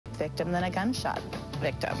victim than a gunshot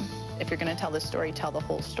victim. If you're going to tell the story, tell the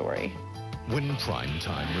whole story. When prime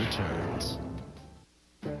time returns.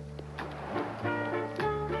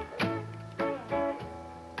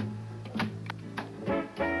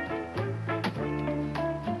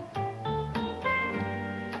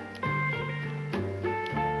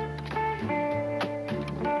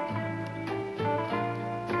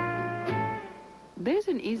 There's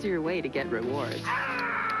an easier way to get rewards.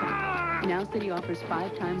 Now City offers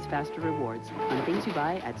 5 times faster rewards on things you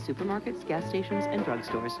buy at supermarkets, gas stations, and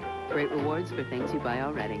drugstores. Great rewards for things you buy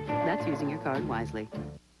already. That's using your card wisely.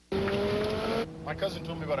 My cousin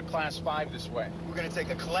told me about a Class 5 this way. We're gonna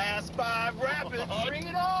take a Class 5 Rapid. Bring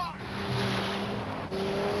it on!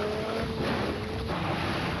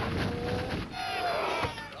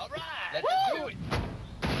 All right. Let's do it!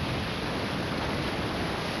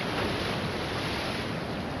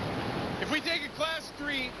 If we take a Class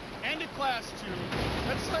 3 and a Class 2,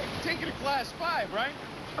 that's like taking a Class 5, right?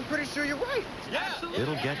 I'm pretty sure you're right. Yeah. Absolutely.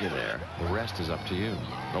 It'll get you there. The rest is up to you.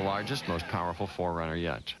 The largest, most powerful forerunner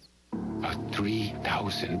yet. A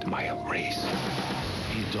 3,000-mile race.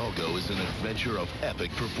 Hidalgo is an adventure of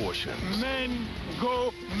epic proportions. Men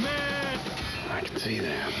go mad! I can see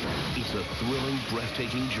that. It's a thrilling,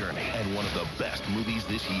 breathtaking journey and one of the best movies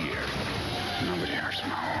this year. Nobody hurts my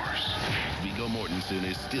horse. Viggo Mortensen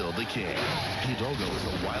is still the king. Hidalgo is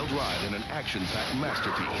a wild ride and an action-packed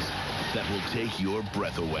masterpiece that will take your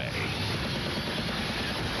breath away.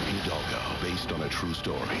 Hidalgo, based on a true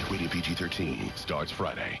story. Rated PG-13. Starts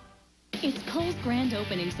Friday. It's Kohl's grand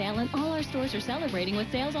opening sale, and all our stores are celebrating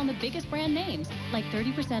with sales on the biggest brand names, like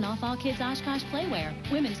 30% off all kids' Oshkosh playwear,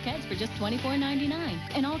 women's Keds for just $24.99,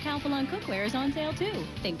 and all Calphalon cookware is on sale too.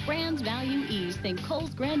 Think brands, value, ease. Think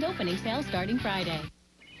Kohl's grand opening sale starting Friday.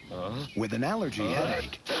 With an allergy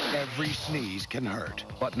headache, every sneeze can hurt.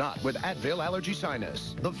 But not with Advil Allergy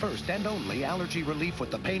Sinus. The first and only allergy relief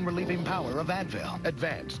with the pain-relieving power of Advil.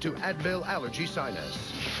 Advance to Advil Allergy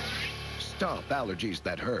Sinus. Stop allergies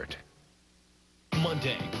that hurt.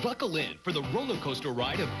 Monday, buckle in for the roller coaster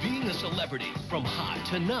ride of being a celebrity. From hot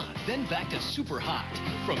to not, then back to super hot.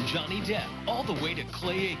 From Johnny Depp all the way to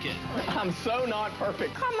Clay Aiken. I'm so not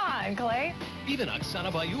perfect. Come on, Clay. Even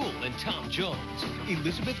Oksana Bayul and Tom Jones.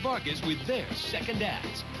 Elizabeth Vargas with their second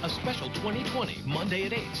acts. A special 2020, Monday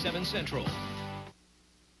at 8, 7 Central.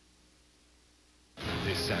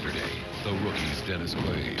 This Saturday, the rookies Dennis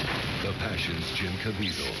Quaid, the Passions Jim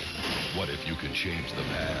Caviezel. What if you could change the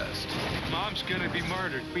past? Mom's gonna be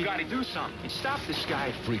murdered. We gotta do something. Stop this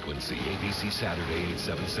guy. Frequency, ABC Saturday, 8,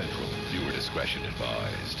 7 Central. Viewer discretion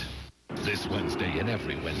advised. This Wednesday and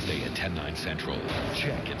every Wednesday at 10, 9 Central.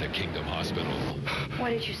 Check into Kingdom Hospital. What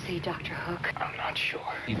did you see, Dr. Hook? I'm not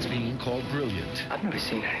sure. It's being called brilliant. I've never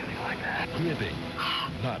seen anything like that. Gripping.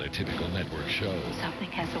 Not a typical network show.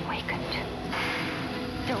 Something has awakened.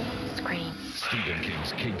 Don't scream. Stephen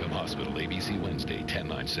King's Kingdom Hospital, ABC Wednesday, 10,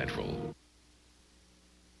 9 Central.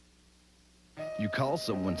 You call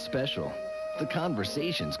someone special. The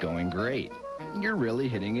conversation's going great. You're really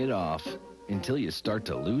hitting it off. Until you start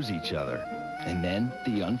to lose each other. And then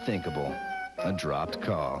the unthinkable. A dropped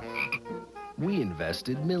call. We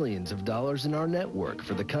invested millions of dollars in our network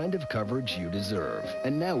for the kind of coverage you deserve.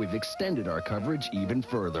 And now we've extended our coverage even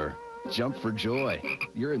further. Jump for joy.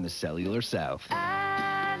 You're in the Cellular South.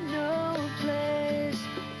 I know a place.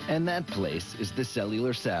 And that place is the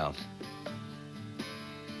Cellular South.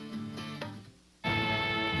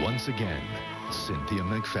 Once again, Cynthia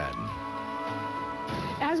McFadden.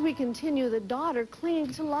 As we continue, the daughter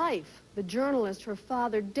clinging to life. The journalist, her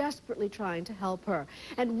father, desperately trying to help her.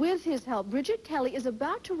 And with his help, Bridget Kelly is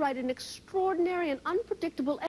about to write an extraordinary and unpredictable